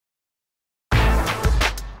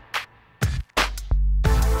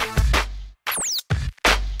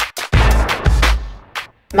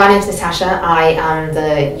My name's Natasha. I am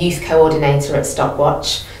the youth coordinator at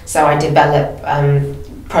StopWatch. So I develop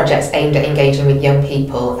projects aimed at engaging with young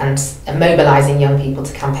people and mobilising young people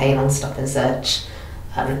to campaign on Stop and Search,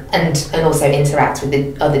 and also interact with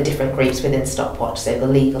the other different groups within StopWatch, so the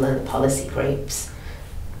legal and the policy groups.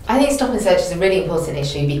 I think Stop and Search is a really important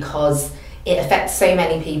issue because it affects so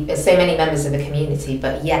many people, so many members of the community,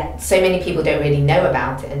 but yet so many people don't really know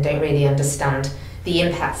about it and don't really understand the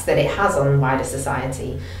impacts that it has on wider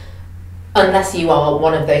society, unless you are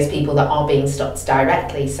one of those people that are being stopped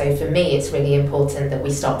directly. So for me, it's really important that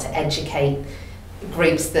we start to educate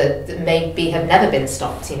groups that maybe have never been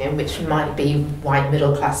stopped, which might be white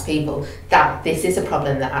middle class people, that this is a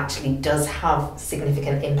problem that actually does have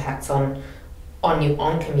significant impacts on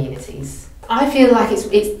communities. I feel like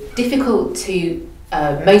it's difficult to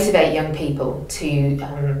motivate young people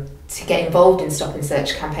to get involved in Stop and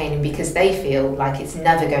Search campaigning because they feel like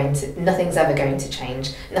nothing's ever going to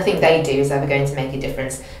change. Nothing they do is ever going to make a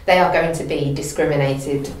difference. They are going to be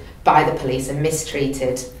discriminated by the police and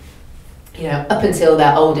mistreated, up until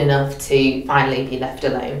they're old enough to finally be left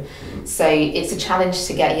alone. So it's a challenge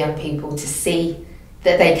to get young people to see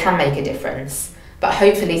that they can make a difference. But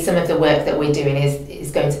hopefully some of the work that we're doing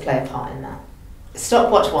is going to play a part in that.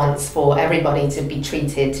 StopWatch wants for everybody to be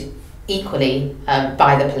treated equally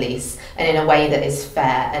by the police, and in a way that is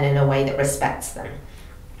fair and in a way that respects them.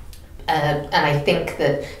 And I think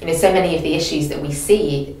that so many of the issues that we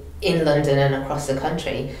see in London and across the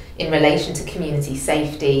country in relation to community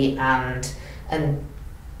safety and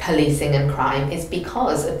policing and crime is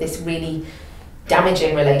because of this really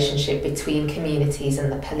damaging relationship between communities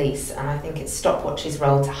and the police. And I think it's StopWatch's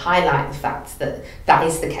role to highlight the fact that that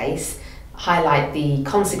is the case, highlight the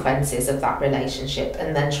consequences of that relationship,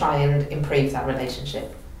 and then try and improve that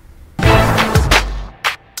relationship.